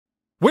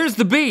Where's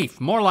the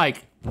beef? More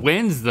like,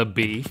 when's the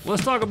beef?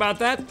 Let's talk about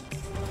that.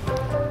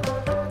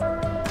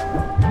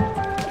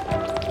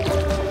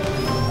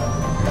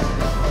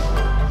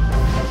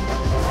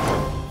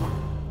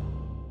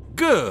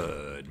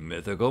 Good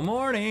mythical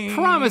morning.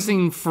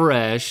 Promising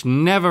fresh,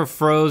 never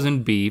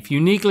frozen beef,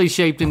 uniquely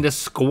shaped into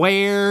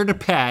squared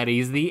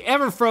patties, the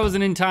ever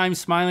frozen in time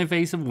smiling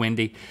face of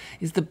Wendy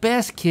is the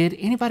best kid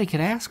anybody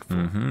could ask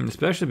for.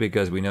 Especially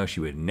because we know she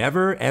would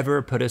never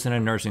ever put us in a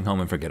nursing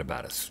home and forget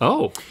about us.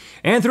 Oh.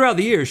 And throughout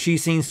the years,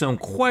 she's seen some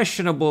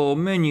questionable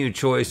menu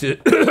choices,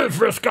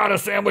 friscotta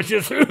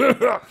sandwiches.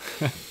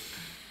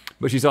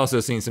 But she's also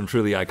seen some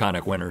truly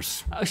iconic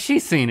winners.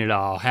 She's seen it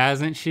all,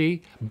 hasn't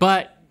she?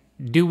 But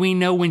do we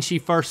know when she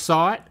first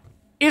saw it?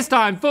 It's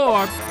time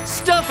for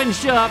Stuff and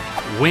Shuff,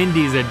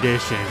 Wendy's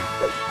edition.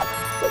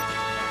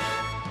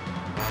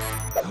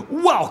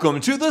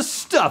 Welcome to the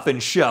Stuff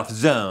and Shuff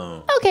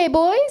Zone. Okay,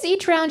 boys,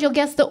 each round you'll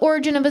guess the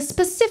origin of a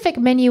specific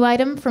menu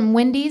item from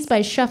Wendy's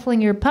by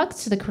shuffling your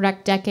pucks to the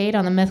correct decade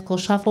on the Mythical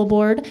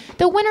shuffleboard.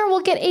 The winner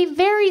will get a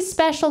very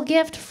special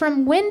gift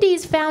from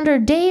Wendy's founder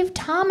Dave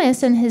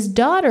Thomas and his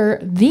daughter,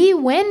 the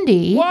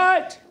Wendy.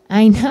 What?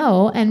 I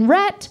know, and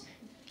Rhett,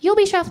 you'll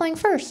be shuffling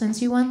first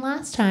since you won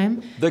last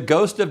time. The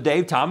ghost of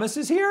Dave Thomas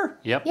is here?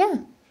 Yep. Yeah.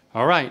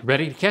 All right,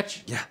 ready to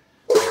catch? Yeah.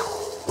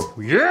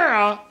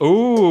 Yeah.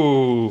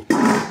 Ooh,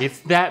 it's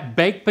that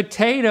baked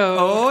potato.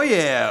 Oh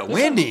yeah,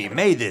 Wendy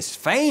made this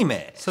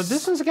famous. So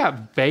this one's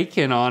got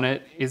bacon on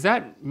it. Does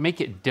that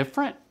make it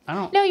different? I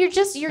don't. No, you're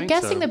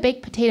guessing so. the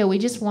baked potato. We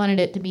just wanted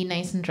it to be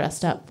nice and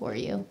dressed up for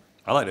you.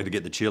 I like to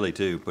get the chili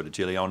too, put the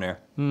chili on there.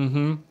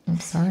 I'm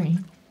sorry.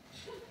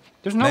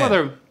 There's no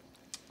other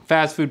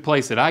fast food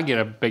place that I get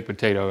a baked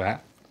potato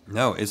at.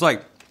 No, it's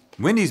like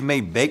Wendy's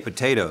made baked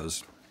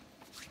potatoes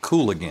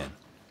cool again.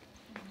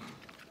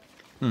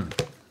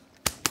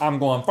 I'm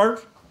going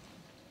first.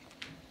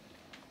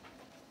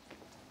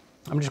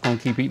 I'm just gonna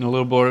keep eating a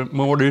little bit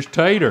more of this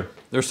tater.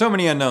 There's so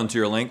many unknowns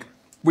here, Link.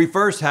 We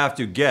first have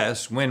to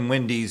guess when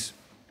Wendy's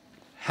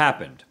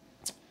happened.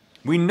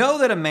 We know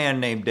that a man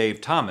named Dave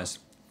Thomas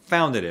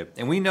founded it,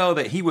 and we know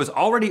that he was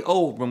already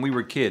old when we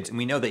were kids, and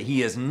we know that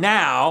he is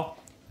now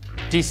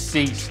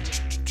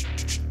Deceased.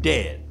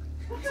 dead.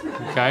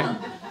 Okay.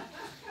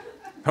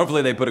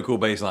 Hopefully they put a cool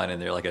bass line in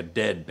there, like a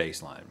dead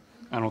bass line.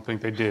 I don't think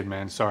they did,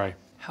 man. Sorry.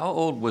 How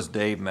old was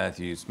Dave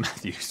Matthews?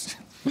 There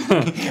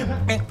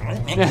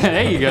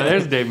you go.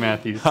 There's Dave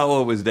Matthews. How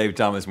old was Dave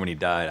Thomas when he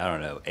died? I don't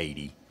know,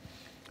 80.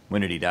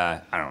 When did he die?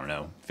 I don't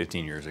know,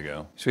 15 years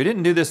ago. So he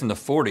didn't do this in the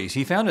 40s.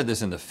 He founded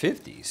this in the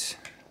 50s.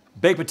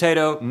 Baked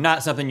potato,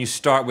 not something you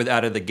start with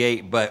out of the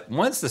gate, but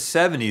once the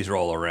 70s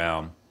roll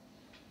around,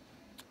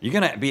 you're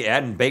gonna be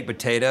adding baked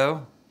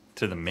potato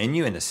to the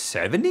menu in the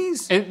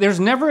 70s?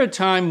 There's never a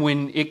time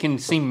when it can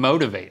seem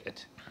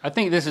motivated. I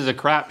think this is a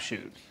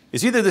crapshoot.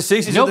 It's either the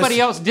 60s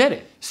Nobody else did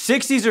it.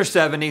 60s or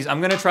 70s.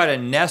 I'm gonna try to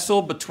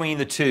nestle between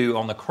the two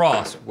on the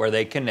cross where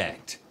they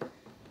connect.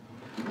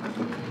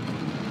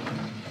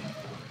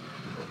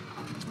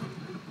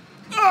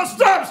 Oh,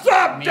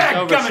 stop!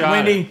 Dadgummit,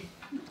 Wendy!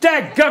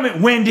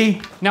 Dadgummit,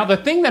 Wendy! Now, the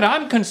thing that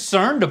I'm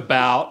concerned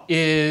about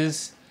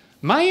is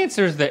my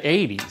answer is the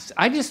 80s.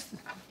 I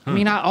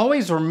mean, I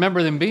always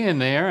remember them being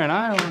there, and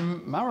I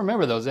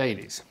remember those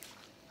 80s.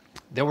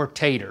 There were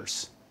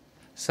taters.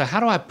 So how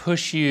do I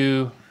push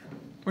you?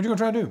 What you gonna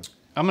try to do?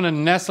 I'm gonna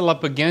nestle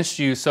up against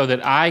you so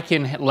that I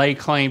can lay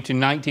claim to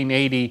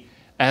 1980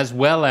 as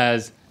well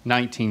as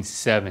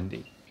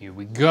 1970. Here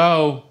we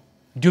go.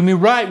 Do me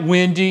right,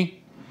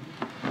 Wendy.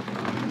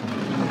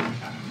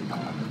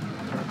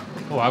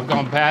 Oh, I've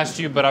gone past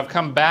you, but I've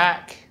come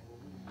back.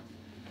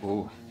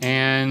 Ooh.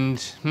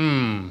 And,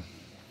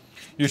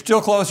 You're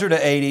still closer to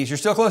 80s. You're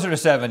still closer to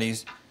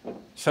 70s.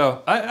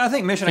 So I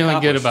think mission feeling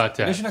accomplished. good about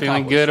that. Mission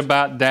Feeling good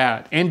about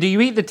that. And do you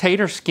eat the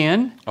tater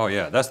skin? Oh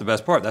yeah, that's the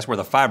best part. That's where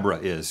the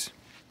fibra is.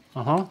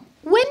 Uh-huh.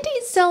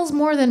 Wendy's sells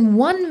more than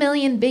 1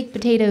 million baked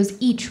potatoes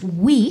each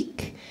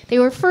week. They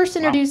were first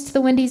introduced to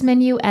the Wendy's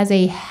menu as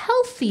a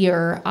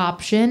healthier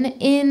option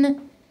in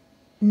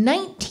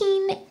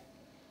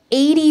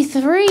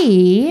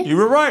 1983. You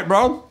were right,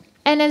 bro.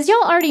 And as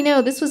y'all already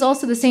know, this was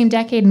also the same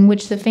decade in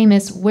which the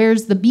famous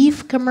Where's the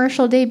Beef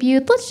commercial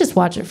debuted. Let's just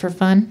watch it for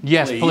fun.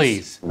 Yes,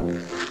 please.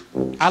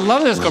 I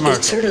love this It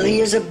commercial.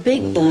 certainly is a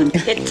big bun.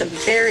 It's a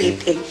very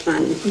big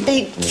bun.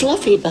 Big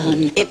fluffy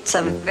bun. It's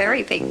a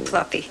very big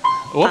fluffy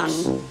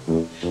Whoops. bun.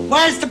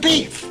 Where's the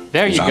beef?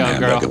 There you Some go,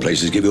 hamburger girl.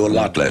 places give you a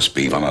lot less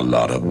beef on a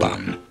lot of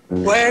bun.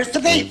 Where's the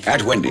beef?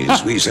 At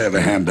Wendy's, we serve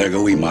a hamburger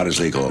we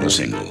modestly call a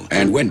single.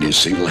 And Wendy's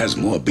single has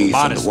more beef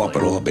than the Modestly. Whopper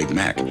or Big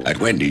Mac.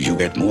 At Wendy's, you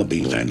get more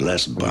beef and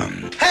less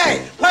bun. Hey,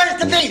 where's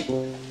the beef?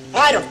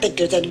 I don't think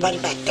there's anybody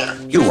back there.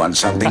 You want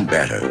something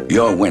better.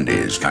 You're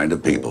Wendy's kind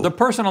of people. The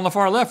person on the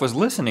far left was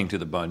listening to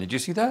the bun. Did you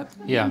see that?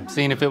 Yeah,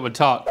 seeing if it would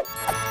talk.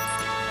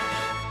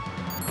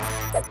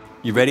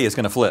 You ready? It's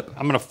gonna flip.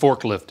 I'm gonna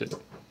forklift it.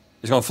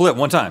 It's gonna flip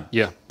one time.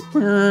 Yeah.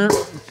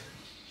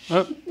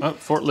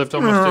 Forklift almost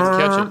didn't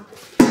catch it.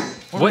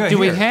 What do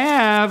we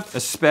have? A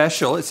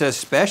special. It says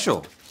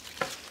special.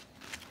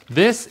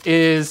 This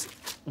is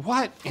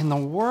What in the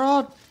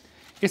world?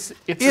 It's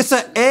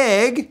an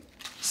egg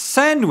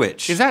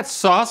sandwich. Is that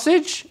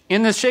sausage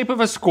in the shape of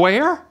a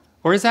square?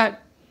 Or is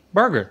that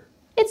burger?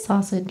 It's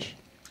sausage.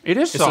 It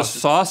is It's sausage. a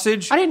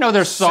sausage. I didn't know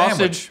their sandwich.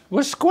 sausage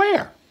was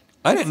square.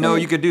 I didn't know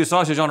you could do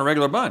sausage on a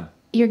regular bun.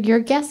 You're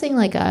guessing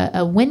like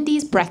a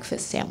Wendy's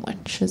breakfast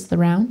sandwich is the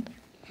round.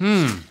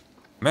 Man,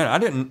 I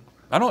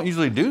don't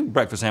usually do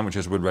breakfast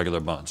sandwiches with regular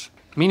buns.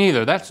 Me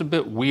neither. That's a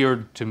bit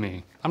weird to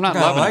me. I'm not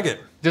I loving like it.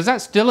 Does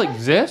that still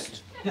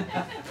exist?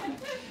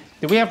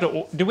 Do we have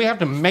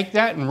to make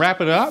that and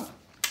wrap it up?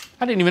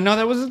 I didn't even know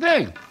that was a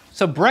thing.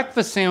 So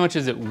breakfast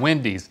sandwiches at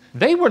Wendy's,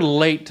 they were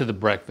late to the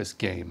breakfast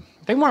game.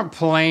 They weren't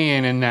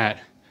playing in that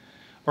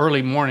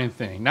early morning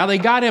thing. Now they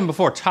got in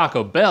before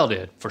Taco Bell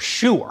did, for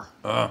sure.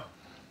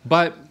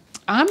 But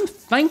I'm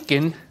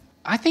thinking,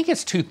 I think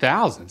it's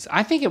 2000s.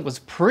 I think it was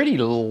pretty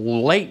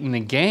late in the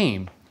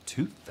game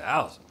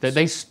 2000.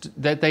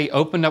 that they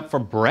opened up for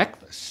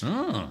breakfast.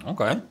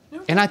 Okay.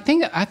 And I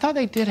thought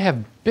they did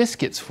have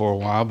biscuits for a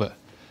while, but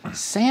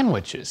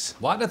sandwiches.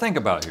 Lot to think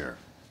about here.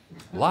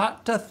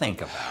 Lot to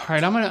think about. All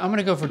right, I'm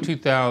gonna go for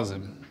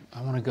 2000.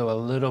 I want to go a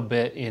little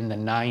bit in the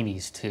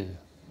 90s too.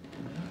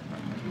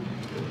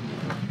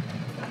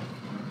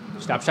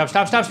 Stop, stop,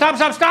 stop, stop, stop,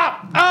 stop,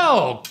 stop!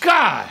 Oh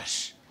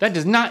gosh! That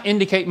does not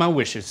indicate my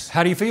wishes.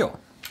 How do you feel?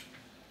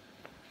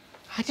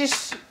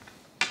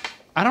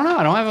 I don't know,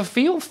 I don't have a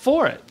feel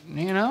for it,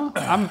 you know?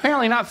 I'm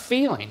apparently not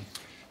feeling.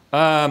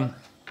 Do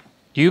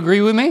you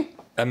agree with me?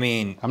 I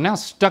mean, I'm now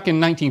stuck in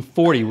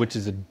 1940, which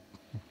is a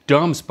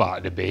dumb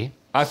spot to be.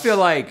 I feel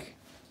like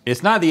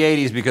it's not the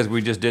 80s because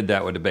we just did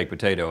that with the baked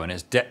potato, and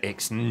it's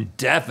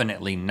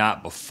definitely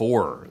not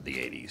before the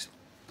 80s.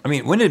 I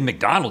mean, when did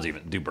McDonald's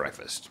even do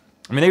breakfast?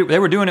 I mean, they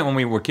were doing it when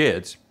we were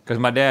kids, because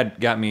my dad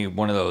got me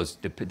one of those,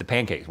 the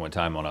pancakes one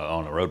time on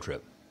a road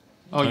trip.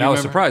 Oh, and I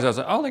was surprised. I was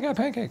like, oh, they got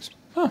pancakes.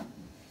 Huh,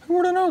 who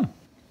would have known?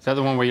 Is that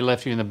the one where you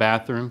left you in the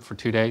bathroom for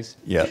 2 days?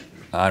 Yeah.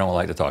 I don't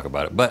like to talk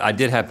about it, but I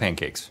did have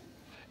pancakes.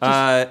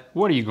 What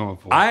are you going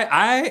for?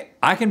 I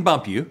can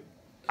bump you.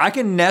 I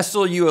can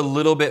nestle you a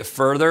little bit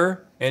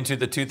further into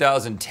the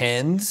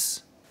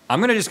 2010s. I'm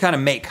gonna just kind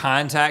of make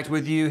contact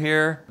with you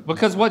here.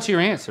 Because what's your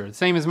answer?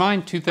 Same as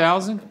mine,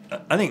 2000?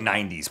 I think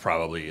 90s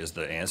probably is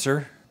the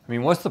answer. I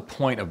mean, what's the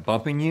point of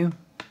bumping you?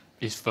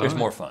 It's fun. There's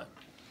more fun.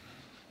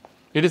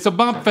 It is a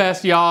bump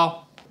fest,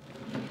 y'all.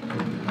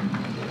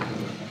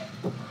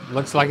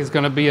 Looks like it's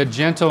gonna be a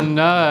gentle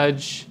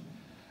nudge.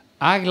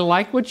 I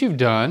like what you've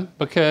done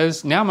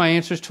because now my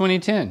answer is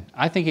 2010.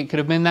 I think it could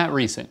have been that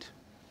recent.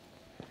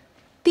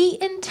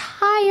 The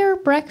entire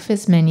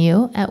breakfast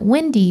menu at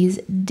Wendy's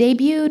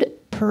debuted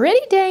pretty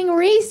dang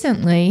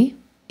recently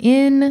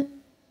in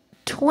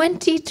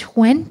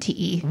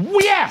 2020.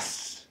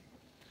 Yes!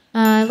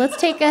 Let's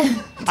take a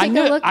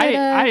look at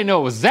I didn't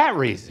know it was that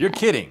recent. You're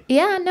kidding.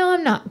 Yeah, no,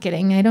 I'm not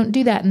kidding. I don't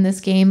do that in this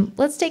game.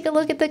 Let's take a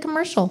look at the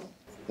commercial.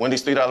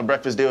 Wendy's $3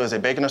 breakfast deal is a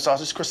bacon and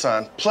sausage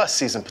croissant plus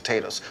seasoned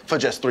potatoes for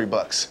just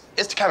 $3.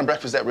 It's the kind of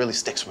breakfast that really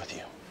sticks with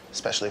you,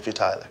 especially if you're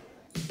Tyler.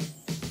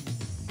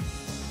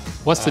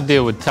 What's the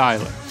deal with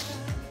Tyler?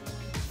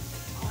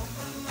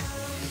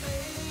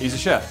 He's a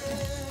chef.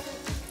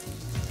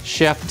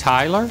 Chef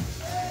Tyler?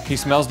 He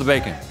smells the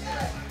bacon.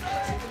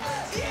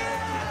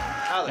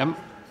 Am-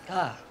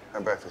 Our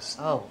breakfast.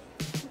 Oh.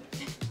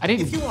 I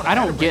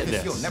don't get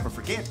this. You'll never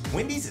forget.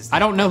 Wendy's is I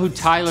don't know who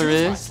Tyler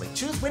is.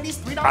 Choose Wendy's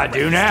 $3 I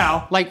do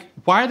now. Like,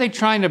 why are they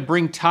trying to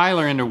bring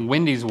Tyler into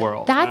Wendy's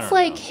world? That's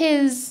like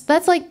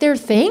their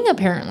thing,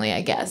 apparently,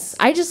 I guess.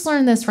 I just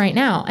learned this right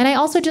now. And I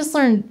also just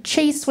learned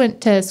Chase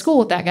went to school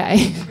with that guy.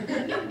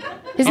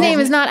 His name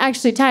is not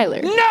actually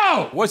Tyler.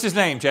 No! What's his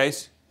name,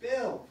 Chase?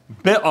 Bill.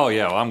 Bill. Oh,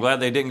 yeah. Well, I'm glad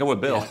they didn't go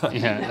with Bill.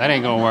 Yeah, that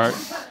ain't gonna work.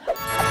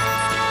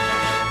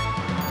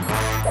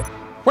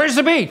 Where's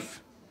the beef?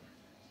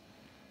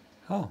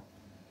 Oh.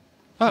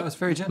 That was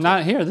very gentle.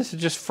 Not here. This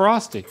is just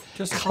frosty.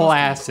 Just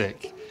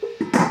classic.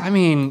 I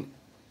mean,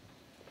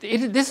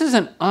 this is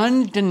an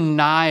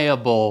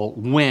undeniable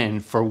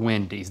win for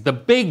Wendy's. The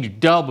big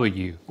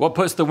W. What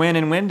puts the win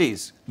in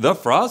Wendy's? The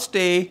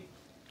Frosty.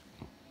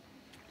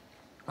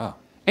 Oh.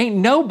 Ain't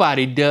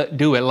nobody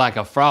do it like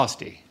a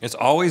Frosty. It's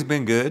always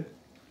been good.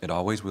 It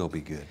always will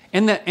be good.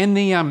 And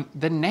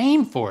the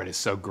name for it is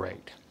so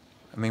great.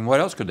 I mean,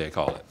 what else could they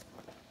call it?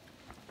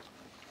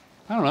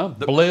 I don't know,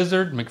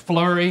 Blizzard,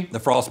 McFlurry. The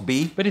Frost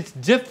Bee? But it's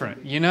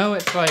different, you know?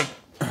 It's like,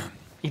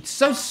 it's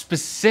so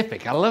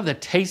specific. I love the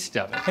taste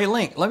of it. Hey,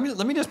 Link, let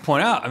me just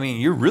point out, I mean,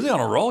 you're really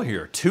on a roll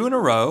here. 2 in a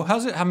row. How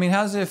does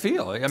it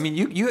feel? I mean,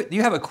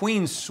 you have a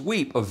queen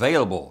sweep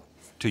available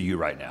to you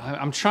right now.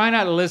 I'm trying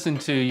not to listen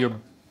to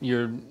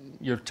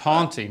your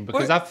taunting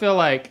because I feel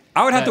like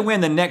I would have to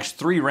win the next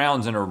 3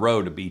 rounds in a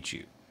row to beat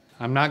you.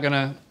 I'm not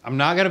gonna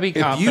be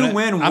confident. If you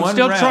win one I'm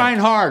still round, trying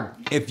hard.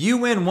 If you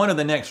win one of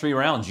the next 3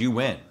 rounds, you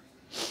win.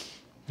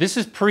 This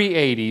is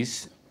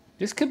pre-80s.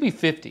 This could be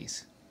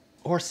 50s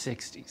or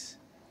 60s.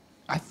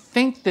 I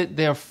think that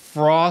their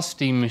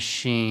Frosty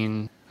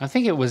machine, I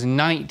think it was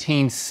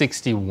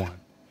 1961.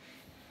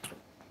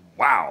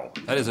 Wow,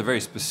 that is a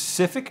very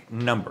specific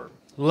number.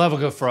 Love a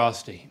good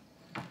Frosty.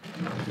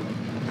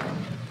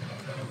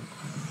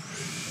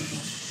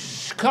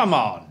 Come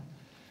on.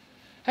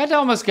 That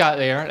almost got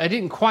there. I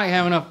didn't quite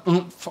have enough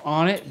oomph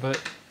on it,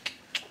 but...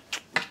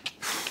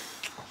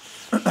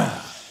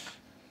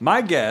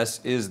 My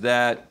guess is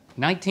that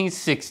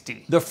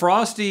 1960. the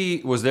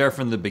Frosty was there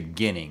from the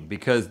beginning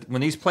because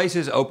when these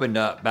places opened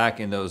up back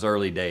in those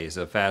early days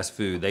of fast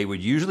food, they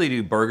would usually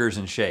do burgers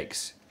and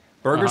shakes.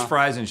 Burgers,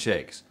 fries, and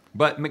shakes.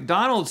 But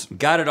McDonald's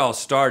got it all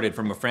started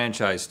from a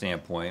franchise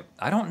standpoint.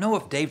 I don't know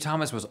if Dave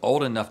Thomas was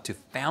old enough to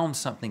found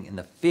something in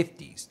the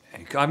 50s.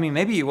 I mean,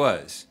 maybe he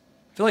was.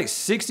 I feel like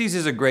 60s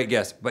is a great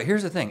guess. But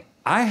here's the thing.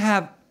 I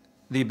have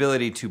the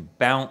ability to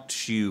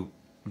bounce you,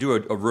 do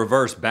a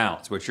reverse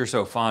bounce, which you're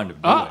so fond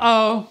of doing.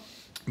 Uh-oh.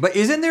 But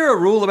isn't there a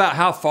rule about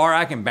how far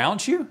I can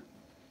bounce you?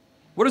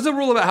 What is the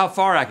rule about how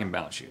far I can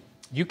bounce you?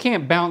 You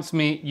can't bounce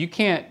me. You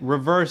can't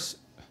reverse.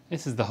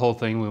 This is the whole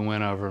thing we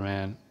went over,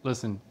 man.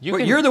 Listen,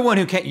 You're the one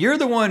who can't. You're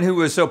the one who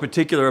was so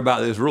particular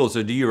about this rule.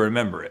 So do you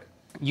remember it?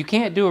 You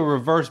can't do a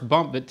reverse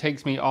bump that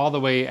takes me all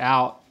the way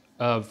out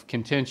of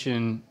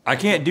contention. I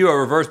can't do a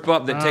reverse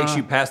bump that takes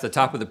you past the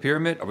top of the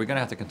pyramid. Are we gonna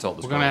have to consult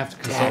the scroll? We're gonna have to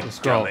consult the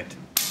scroll.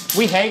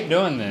 We hate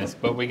doing this,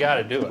 but we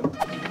gotta do it.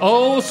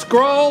 Oh,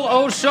 scroll,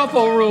 oh,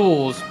 shuffle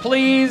rules.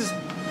 Please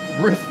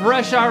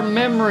refresh our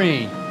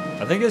memory.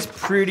 I think it's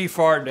pretty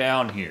far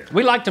down here.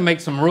 We like to make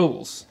some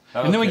rules.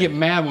 Okay. And then we get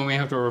mad when we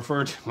have to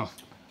refer to them.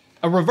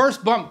 A reverse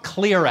bump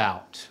clear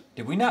out.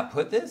 Did we not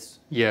put this?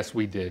 Yes,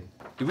 we did.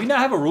 Do we not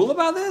have a rule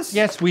about this?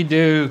 Yes, we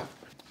do.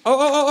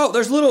 Oh,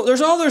 there's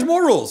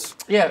more rules.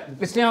 Yeah,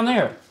 it's down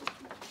there.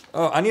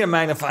 Oh, I need a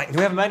magnifying. Do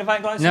we have a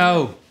magnifying glass?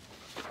 No.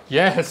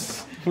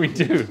 Yes, we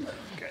do.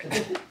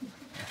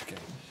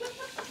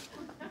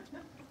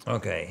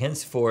 Okay,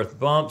 henceforth,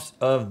 bumps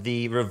of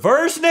the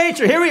reverse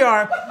nature, here we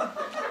are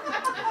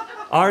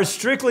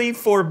strictly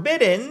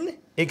forbidden,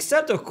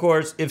 except, of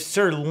course, if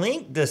Sir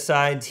Link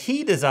decides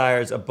he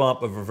desires a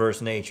bump of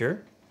reverse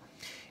nature.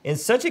 In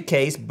such a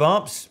case,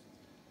 bumps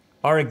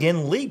are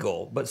again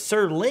legal, but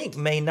Sir Link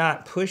may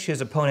not push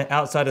his opponent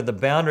outside of the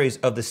boundaries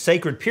of the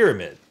sacred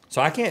pyramid.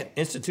 So I can't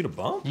institute a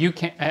bump? You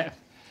can't.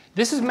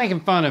 This is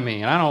making fun of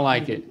me, and I don't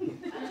like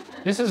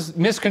it. This is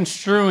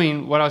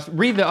misconstruing what I was.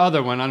 Read the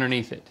other one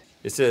underneath it.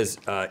 It says,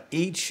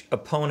 each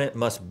opponent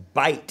must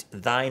bite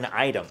thine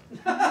item.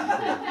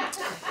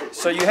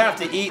 So you have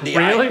to eat the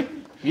item. Really?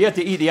 You have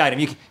to eat the item.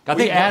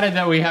 We added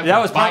that we have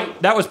to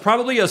bite. That was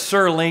probably a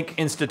Sir Link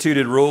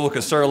instituted rule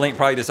because Sir Link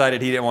probably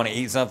decided he didn't want to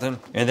eat something.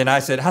 And then I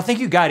said, I think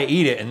you got to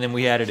eat it. And then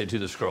we added it to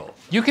the scroll.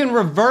 You can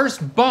reverse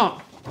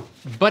bump,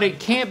 but it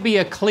can't be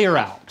a clear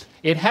out.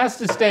 It has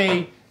to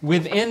stay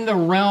within the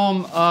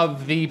realm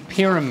of the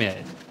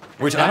pyramid.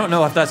 Which I don't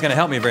know if that's going to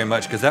help me very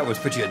much because that would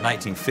put you at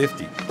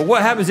 1950. But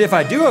what happens if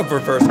I do a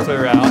reverse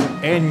clear out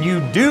and you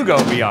do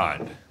go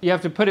beyond? You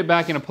have to put it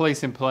back in a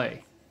place and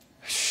play.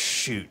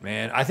 Shoot,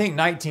 man. I think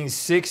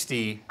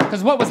 1960.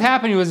 Because what was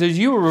happening was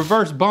you were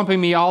reverse bumping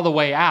me all the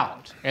way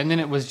out. And then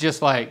it was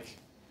just like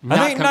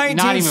not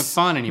even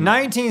fun anymore.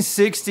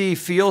 1960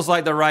 feels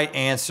like the right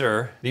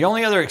answer. The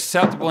only other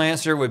acceptable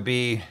answer would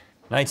be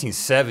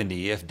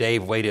 1970 if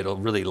Dave waited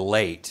really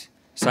late.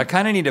 So I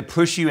kind of need to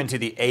push you into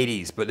the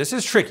 80s, but this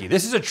is tricky.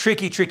 This is a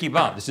tricky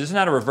bump. This is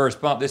not a reverse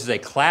bump. This is a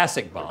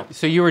classic bump.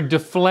 So you were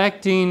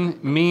deflecting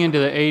me into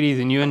the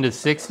 80s and you into the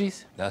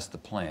 60s? That's the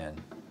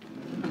plan.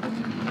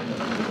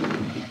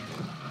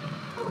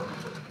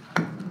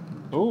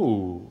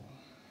 Ooh.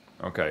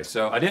 Okay,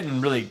 so I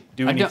didn't really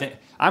do anything.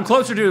 I'm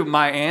closer to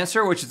my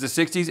answer, which is the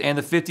 60s and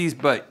the 50s,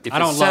 but if it's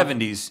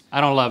 70s. I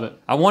don't love it.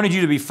 I wanted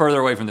you to be further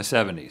away from the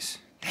 70s.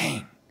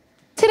 Dang.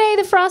 Today,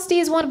 the Frosty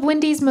is one of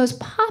Wendy's most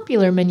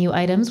popular menu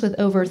items with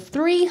over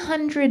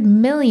 300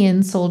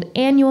 million sold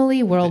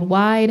annually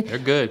worldwide. They're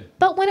good.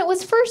 But when it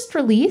was first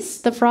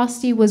released, the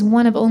Frosty was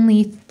one of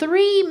only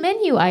 3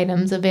 menu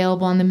items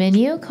available on the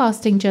menu,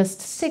 costing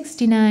just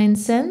 69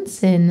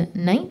 cents in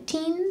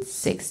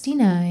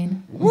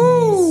 1969.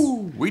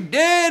 Woo! We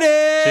did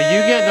it! So you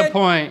get the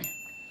point,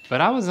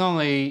 but I was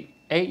only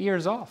 8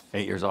 years off.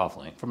 8 years off,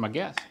 Link. From my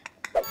guess.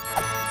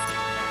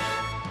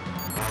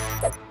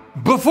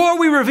 Before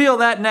we reveal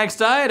that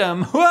next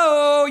item,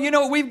 whoa, you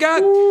know what we've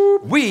got?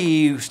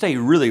 We stay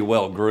really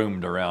well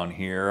groomed around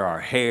here. Our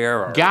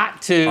hair,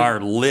 our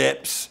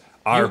lips,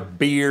 our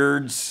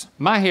beards.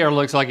 My hair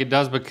looks like it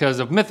does because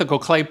of Mythical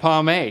clay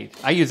pomade.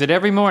 I use it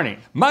every morning.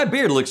 My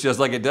beard looks just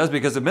like it does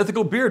because of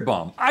Mythical beard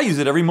balm. I use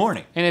it every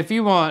morning. And if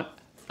you want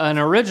an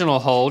original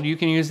hold, you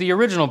can use the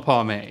original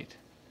pomade.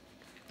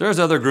 There's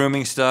other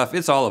grooming stuff.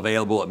 It's all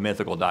available at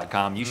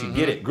mythical.com. You should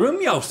get it. Groom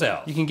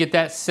yourself. You can get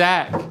that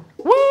sack.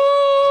 Woo!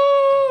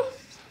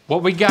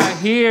 What we got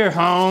here,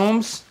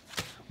 Holmes,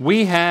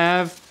 we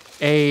have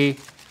a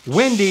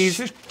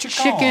Wendy's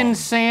chicken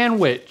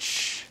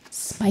sandwich.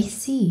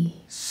 Spicy.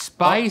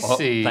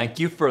 Spicy. Thank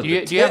you for the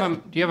tip. Do you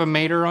have a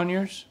mater on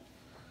yours?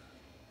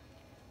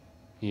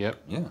 Yep.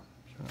 Yeah. So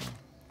I'm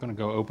gonna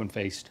go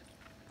open-faced.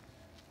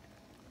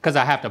 Because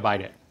I have to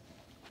bite it.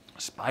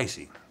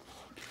 Spicy.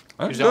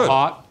 That's Is good. it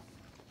hot?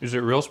 Is it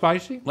real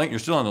spicy? Link, you're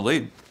still on the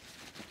lead.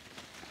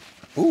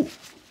 Ooh.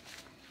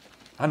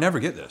 I never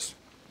get this.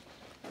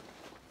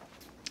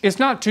 It's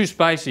not too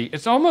spicy.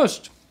 It's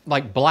almost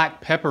like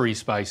black peppery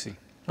spicy,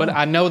 but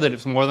I know that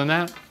it's more than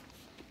that.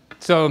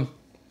 So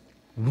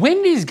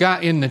Wendy's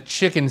got in the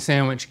chicken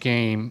sandwich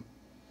game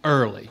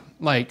early,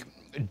 like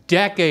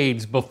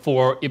decades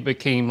before it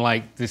became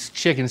like this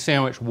chicken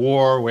sandwich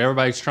war where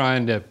everybody's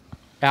trying to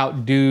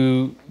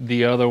outdo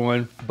the other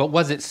one. But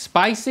was it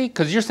spicy?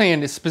 Because you're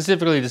saying it's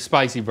specifically the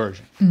spicy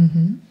version.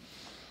 Mm-hmm.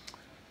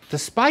 The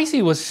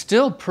spicy was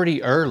still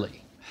pretty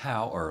early.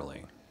 How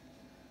early?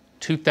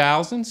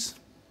 2000s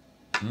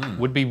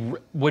would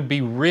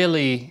be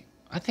really.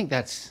 I think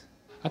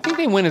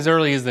they went as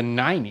early as the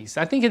 90s.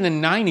 I think in the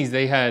 90s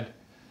they had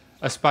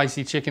a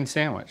spicy chicken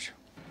sandwich,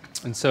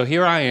 and so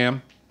here I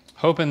am,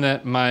 hoping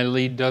that my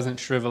lead doesn't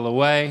shrivel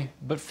away,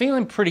 but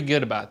feeling pretty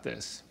good about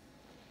this.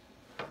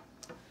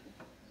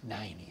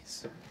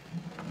 90s.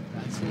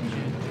 That's it,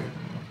 Ginger.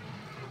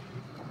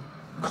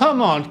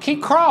 Come on,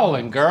 keep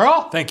crawling,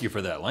 girl. Thank you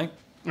for that, Link.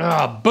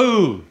 Ah,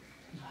 boo.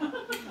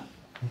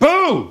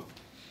 Boo!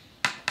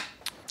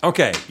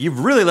 Okay, you've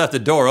really left the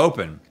door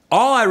open.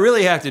 All I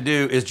really have to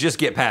do is just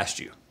get past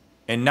you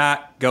and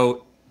not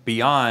go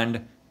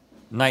beyond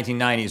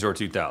 1990s or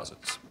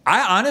 2000s.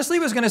 I honestly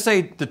was gonna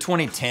say the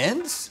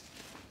 2010s.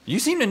 You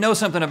seem to know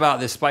something about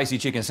this spicy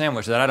chicken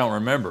sandwich that I don't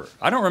remember.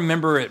 I don't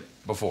remember it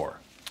before.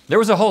 There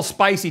was a whole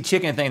spicy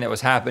chicken thing that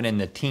was happening in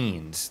the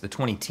teens, the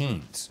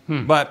 20-teens.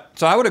 But,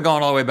 so I would have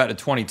gone all the way back to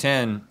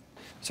 2010.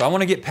 So I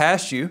wanna get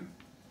past you,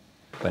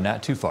 but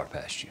not too far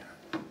past you.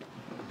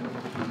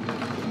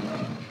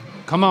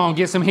 Come on,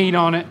 get some heat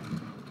on it.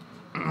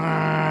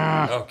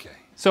 Okay.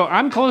 So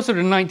I'm closer to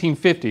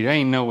 1950. There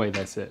ain't no way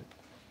that's it.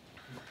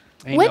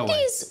 Ain't no way.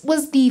 Wendy's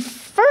was the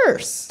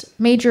first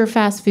major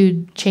fast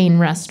food chain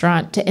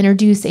restaurant to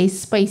introduce a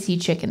spicy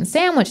chicken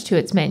sandwich to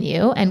its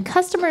menu, and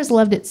customers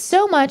loved it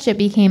so much it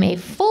became a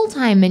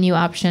full-time menu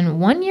option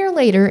 1 year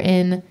later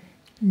in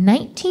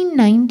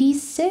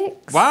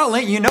 1996. Wow,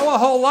 Link, you know a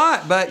whole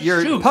lot, but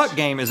your Shoot. puck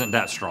game isn't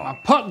that strong.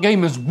 Puck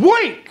game is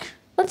weak.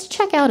 Let's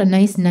check out a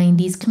nice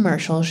 90s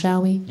commercial,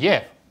 shall we?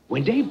 Yeah.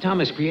 When Dave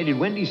Thomas created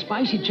Wendy's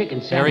spicy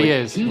chicken sandwich, There he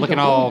is, he used looking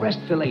a full all breast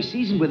fillet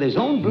seasoned with his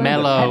own blend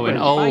mellow of pepper and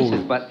spices,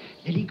 old. but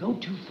did he go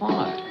too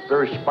far?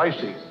 Very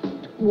spicy.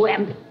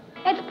 Well,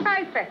 it's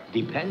perfect.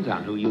 Depends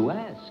on who you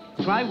ask.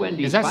 Try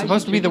Wendy's Is that spicy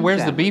supposed to be the chicken Where's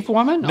the sandwich. Beef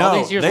woman? All No,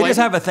 these years they just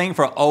later? have a thing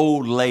for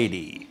old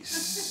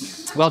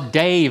ladies. Well,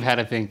 Dave had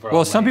a thing for Well,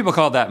 old some ladies. people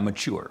call that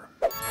mature.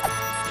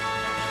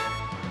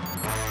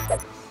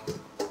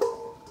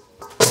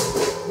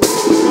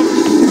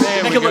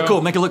 There Make we it look go.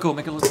 cool, make it look cool,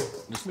 make it look cool.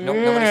 Just,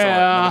 nobody saw it,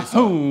 Yeah. nobody saw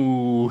it.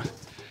 Ooh.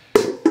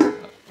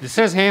 It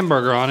says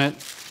hamburger on it.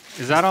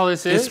 Is that all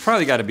this is? It's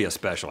probably got to be a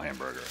special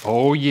hamburger.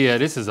 Oh yeah,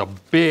 this is a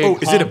big. Oh,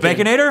 is it a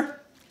honking Baconator?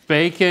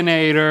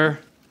 Baconator.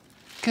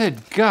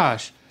 Good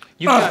gosh.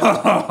 You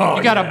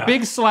got a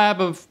big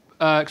slab of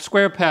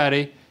square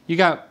patty. You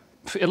got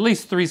at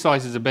least 3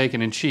 slices of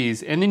bacon and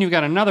cheese, and then you've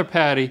got another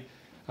patty,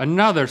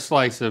 another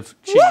slice of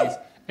cheese,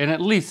 and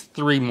at least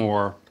 3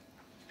 more.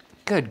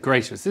 Good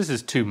gracious, this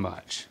is too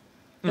much.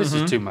 This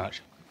is too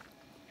much.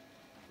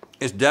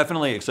 It's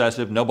definitely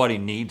excessive. Nobody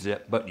needs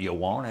it, but you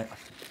want it.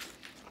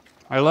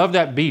 I love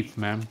that beef,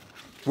 man.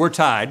 We're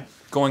tied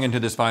going into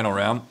this final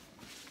round.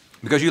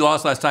 Because you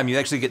lost last time, you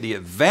actually get the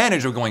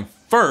advantage of going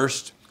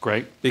first.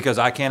 Great. Because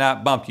I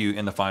cannot bump you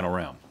in the final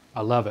round.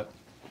 I love it.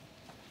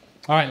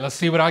 All right, let's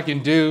see what I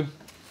can do.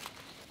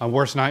 My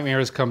worst nightmare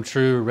has come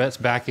true. Rhett's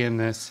back in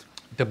this.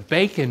 The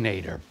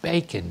Baconator.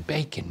 Bacon,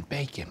 bacon,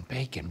 bacon,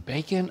 bacon,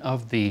 bacon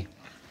of the...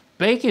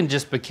 Bacon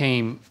just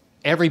became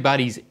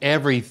everybody's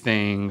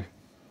everything,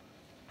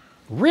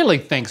 really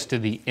thanks to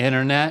the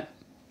internet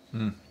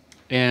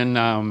in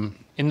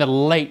the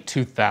late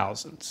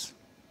 2000s.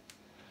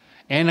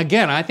 And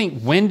again, I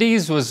think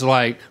Wendy's was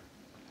like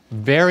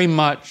very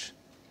much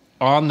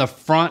on the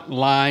front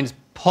lines,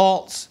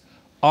 pulse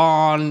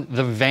on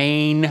the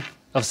vein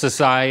of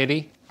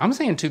society. I'm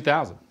saying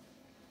 2000.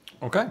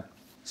 Okay.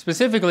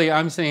 Specifically,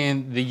 I'm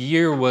saying the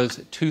year was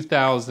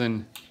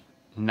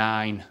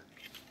 2009.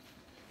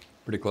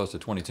 Pretty close to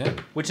 2010.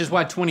 Which is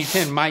why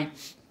 2010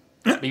 might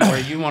be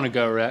where you want to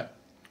go, Rhett.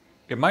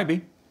 It might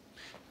be.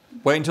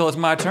 Wait until it's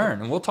my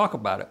turn and we'll talk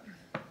about it.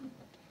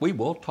 We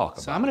will talk about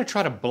it. So I'm going to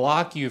try to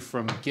block you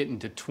from getting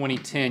to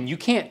 2010. You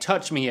can't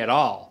touch me at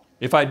all.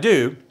 If I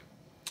do,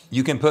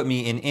 you can put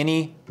me in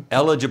any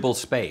eligible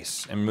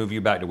space and move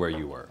you back to where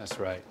you were. That's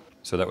right.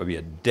 So that would be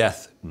a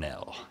death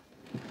knell.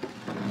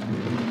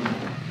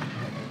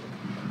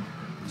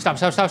 Stop,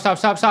 stop, stop, stop,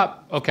 stop,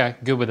 stop. Okay,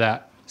 good with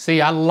that.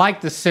 See, I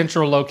like the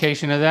central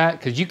location of that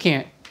because you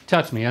can't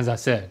touch me, as I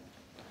said.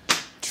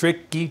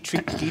 Tricky,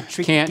 tricky,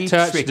 tricky, Can't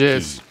touch tricky.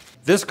 this.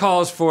 This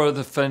calls for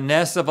the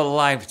finesse of a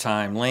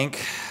lifetime,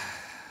 Link.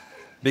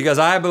 Because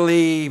I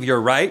believe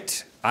you're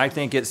right. I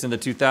think it's in the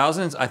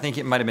 2000s. I think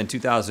it might have been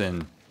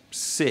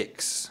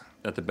 2006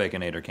 that the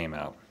Baconator came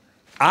out.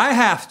 I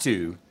have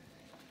to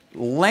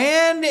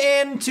land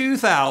in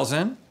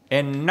 2000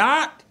 and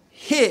not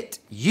hit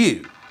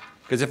you.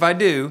 Because if I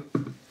do,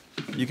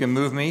 you can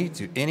move me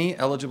to any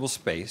eligible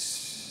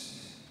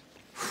space.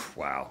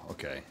 Wow,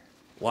 okay.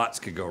 Lots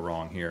could go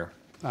wrong here.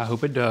 I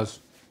hope it does.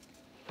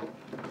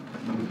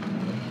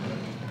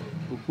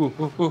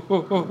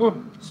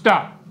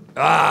 Stop.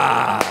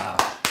 Ah.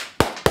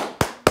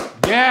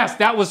 Yes,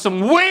 that was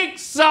some weak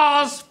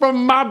sauce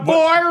from my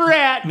boy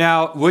Rhett.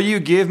 Now, will you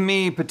give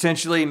me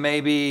potentially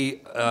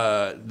maybe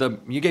on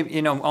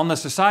the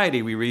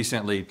Society we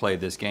recently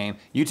played this game,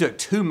 you took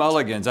 2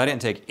 mulligans, I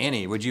didn't take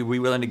any. Would you be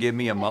willing to give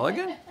me a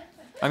mulligan?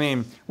 I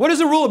mean, what is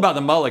the rule about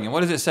the mulligan?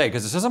 What does it say?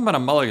 Because it says something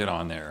about a mulligan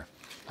on there.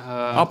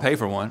 I'll pay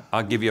for one.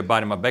 I'll give you a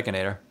bite of my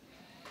Baconator.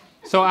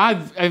 So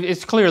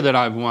it's clear that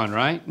I've won,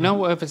 right?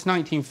 No, if it's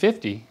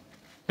 1950.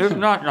 It's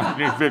not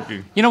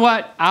 1950. You know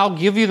what? I'll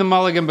give you the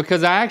mulligan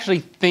because I actually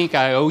think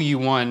I owe you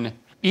one,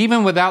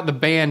 even without the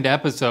banned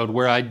episode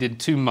where I did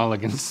 2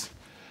 mulligans,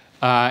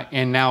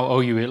 and now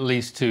owe you at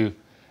least 2.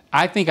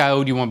 I think I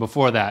owed you one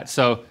before that.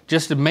 So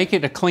just to make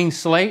it a clean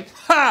slate,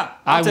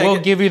 I will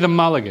give you the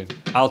mulligan.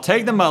 I'll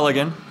take the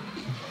mulligan.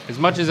 As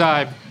much as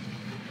I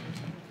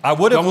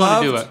would have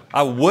loved do it.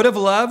 I would have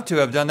loved to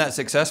have done that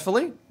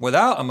successfully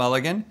without a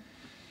mulligan.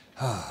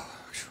 Oh,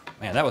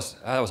 man, that was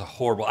a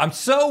horrible. I'm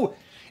so.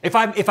 If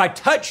I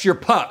touch your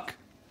puck,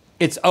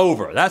 it's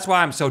over. That's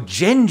why I'm so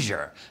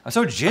ginger. I'm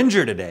so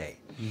ginger today.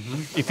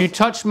 Mm-hmm. If you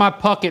touch my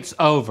puck, it's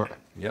over.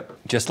 Yep.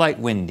 Just like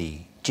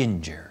Wendy,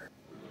 ginger.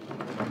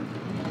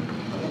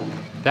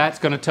 That's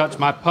gonna touch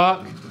my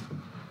puck.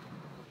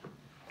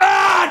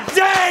 Ah,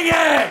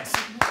 dang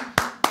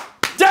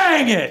it!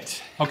 Dang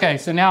it! Okay,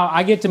 so now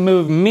I get to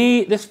move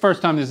me. This is the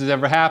first time this has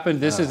ever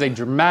happened. This is a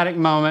dramatic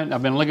moment.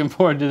 I've been looking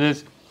forward to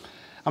this.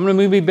 I'm gonna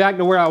move me back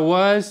to where I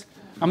was.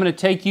 I'm gonna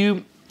take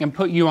you and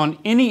put you on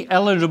any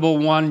eligible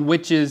one,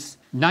 which is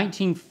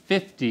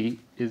 1950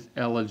 is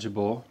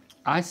eligible.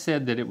 I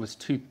said that it was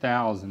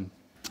 2000.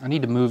 I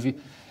need to move you.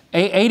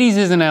 80s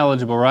isn't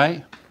eligible,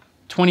 right?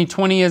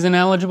 2020 isn't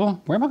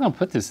eligible? Where am I gonna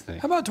put this thing?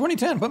 How about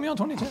 2010? Put me on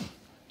 2010.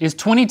 Is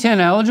 2010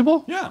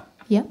 eligible? Yeah.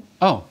 Yep.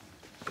 Oh.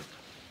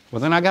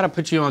 Well, then I gotta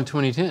put you on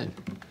 2010.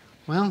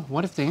 Well,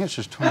 what if the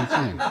answer's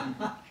 2010?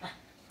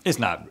 It's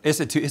not. It's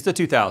the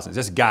 2000s.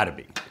 It's gotta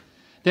be.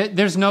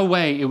 There's no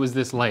way it was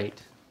this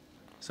late.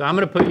 So I'm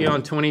gonna put you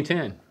on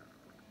 2010,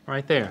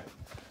 right there,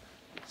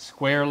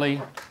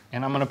 squarely,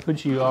 and I'm gonna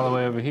put you all the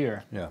way over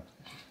here. Yeah.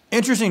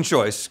 Interesting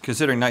choice,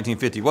 considering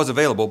 1950 was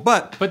available,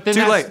 but then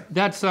too late.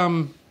 That's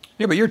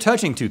Yeah, but you're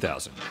touching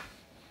 2000.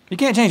 You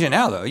can't change it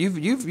now, though.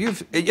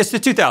 It's the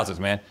 2000s,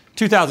 man.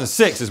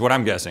 2006 is what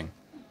I'm guessing.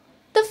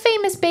 The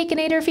famous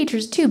Baconator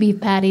features 2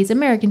 beef patties,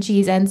 American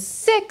cheese, and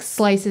 6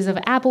 slices of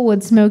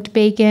Applewood smoked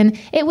bacon.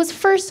 It was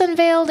first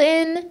unveiled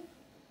in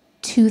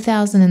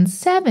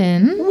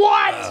 2007.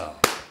 What?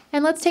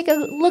 And let's take a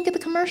look at the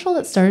commercial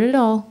that started it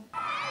all.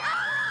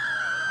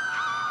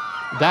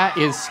 That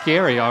is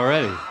scary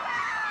already.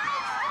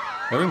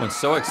 Everyone's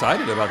so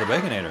excited about the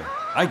Baconator.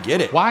 I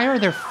get it. Why are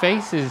their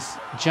faces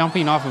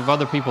jumping off of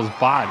other people's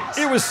bodies?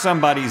 It was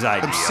somebody's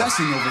idea.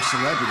 Obsessing over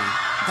celebrity.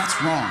 That's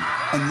wrong.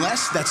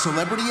 Unless that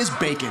celebrity is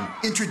bacon.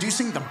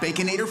 Introducing the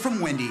Baconator from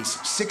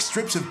Wendy's. 6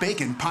 strips of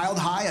bacon piled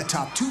high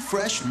atop 2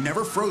 fresh,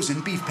 never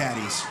frozen beef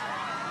patties.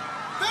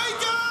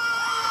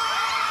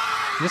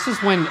 This is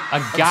when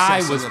a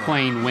guy was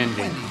playing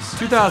Wendy.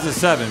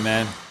 2007,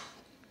 man.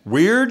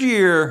 Weird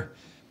year.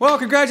 Well,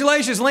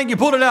 congratulations, Link. You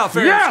pulled it out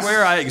fair and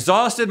square. I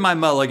exhausted my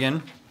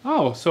mulligan.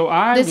 Oh, so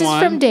I This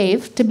won. is from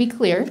Dave, to be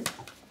clear.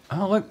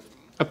 Oh, look.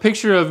 A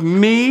picture of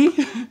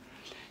me,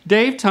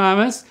 Dave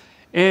Thomas,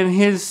 and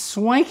his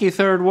swanky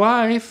third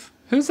wife.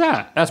 Who's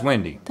that? That's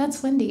Wendy.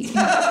 That's Wendy.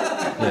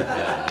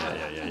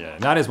 Yeah.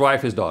 Not his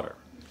wife, his daughter.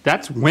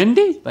 That's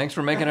Wendy? Thanks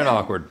for making it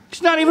awkward.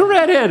 She's not even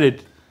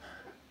redheaded.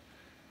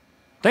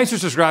 Thanks for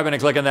subscribing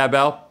and clicking that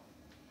bell.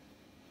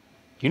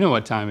 You know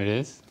what time it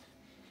is.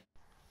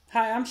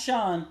 Hi, I'm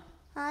Sean.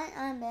 Hi,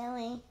 I'm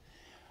Billy.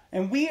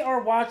 And we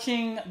are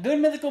watching Good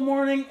Mythical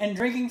Morning and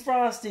drinking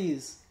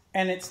Frosties.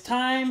 And it's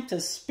time to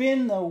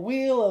spin the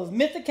wheel of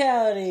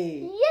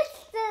mythicality. Yes,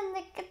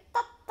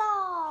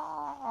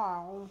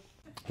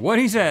 What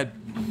he said.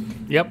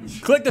 Yep.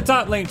 Click the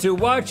top link to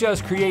watch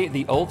us create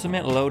the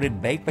ultimate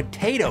loaded baked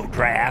potato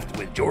draft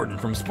with Jordan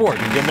from Sport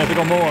and Good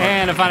Mythical More.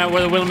 And to find out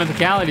where the wheel of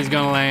mythicality is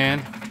going to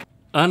land,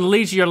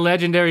 unleash your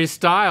legendary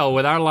style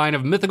with our line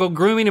of mythical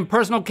grooming and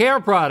personal care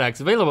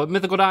products available at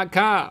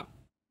mythical.com.